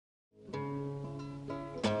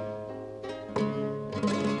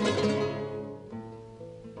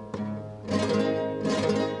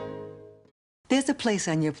There's a place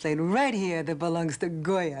on your plate right here that belongs to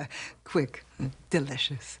Goya. Quick,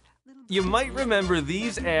 delicious. You might remember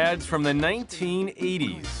these ads from the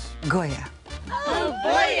 1980s. Goya. Oh,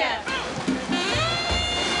 Goya!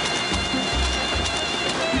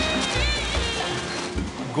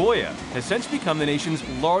 Goya has since become the nation's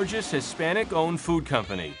largest Hispanic-owned food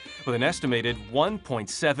company, with an estimated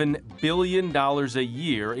 $1.7 billion a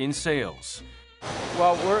year in sales.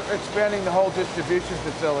 Well, we're expanding the whole distribution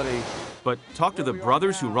facility. But talk to the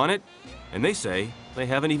brothers who run it, and they say they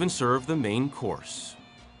haven't even served the main course.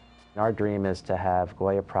 Our dream is to have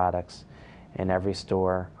Goya products in every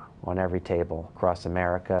store, on every table, across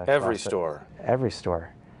America. Every store? Every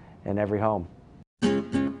store, in every home.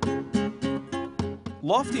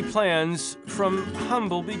 Lofty plans from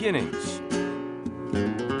humble beginnings.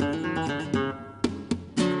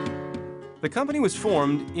 The company was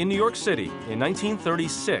formed in New York City in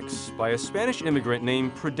 1936 by a Spanish immigrant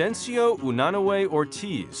named Prudencio Unanue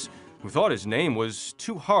Ortiz, who thought his name was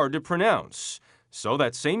too hard to pronounce. So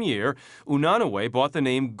that same year, Unanue bought the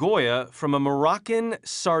name Goya from a Moroccan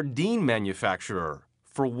sardine manufacturer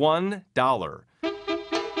for $1.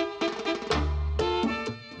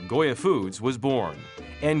 Goya Foods was born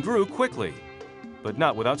and grew quickly, but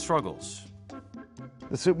not without struggles.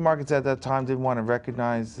 The supermarkets at that time didn't want to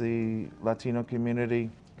recognize the Latino community,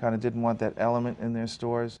 kind of didn't want that element in their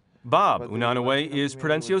stores. Bob Unanue is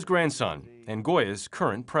Prudencio's grandson and Goya's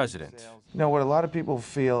current president. You know, what a lot of people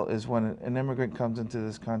feel is when an immigrant comes into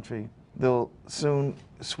this country, they'll soon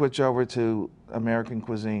switch over to American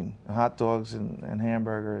cuisine, hot dogs and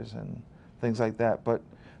hamburgers and things like that. But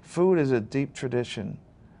food is a deep tradition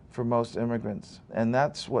for most immigrants, and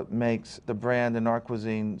that's what makes the brand and our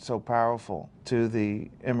cuisine so powerful to the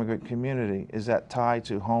immigrant community, is that tie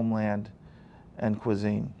to homeland and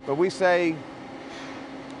cuisine. But we say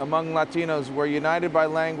among Latinos, we're united by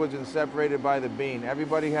language and separated by the bean.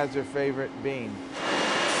 Everybody has their favorite bean.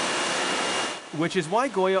 Which is why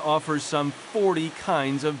Goya offers some 40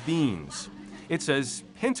 kinds of beans. It says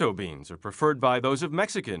pinto beans are preferred by those of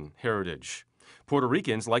Mexican heritage. Puerto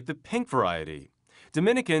Ricans like the pink variety.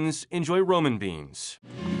 Dominicans enjoy Roman beans.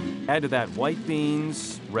 Add to that white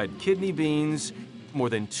beans, red kidney beans, more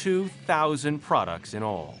than 2,000 products in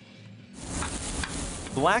all.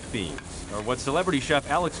 Black beans are what celebrity chef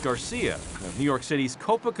Alex Garcia of New York City's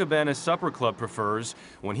Copacabana Supper Club prefers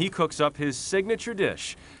when he cooks up his signature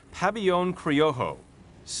dish, pabellon criollo,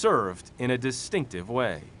 served in a distinctive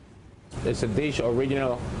way. It's a dish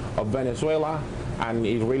original of Venezuela, and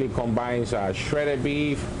it really combines shredded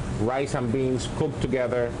beef, rice and beans cooked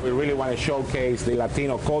together. We really want to showcase the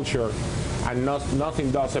Latino culture, and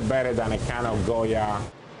nothing does it better than a can of Goya.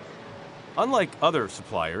 Unlike other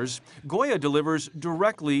suppliers, Goya delivers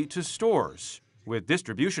directly to stores. With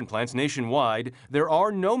distribution plants nationwide, there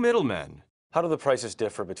are no middlemen. How do the prices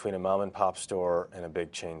differ between a mom-and-pop store and a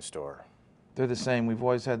big chain store? They're the same. We've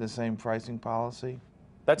always had the same pricing policy.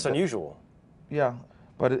 That's unusual. Yeah,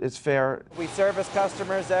 but it's fair. We service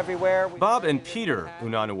customers everywhere. Bob and Peter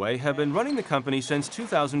Unanue have been running the company since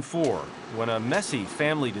 2004, when a messy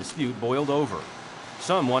family dispute boiled over.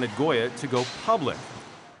 Some wanted Goya to go public.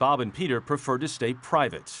 Bob and Peter preferred to stay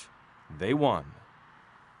private. They won.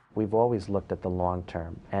 We've always looked at the long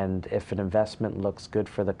term, and if an investment looks good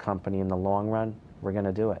for the company in the long run, we're going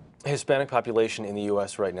to do it. Hispanic population in the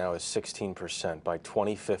U.S. right now is 16%. By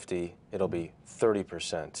 2050, it'll be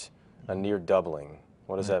 30%, a near doubling.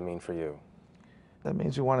 What does that mean for you? That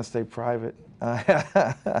means we want to stay private.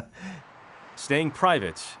 Staying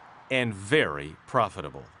private and very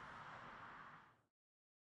profitable.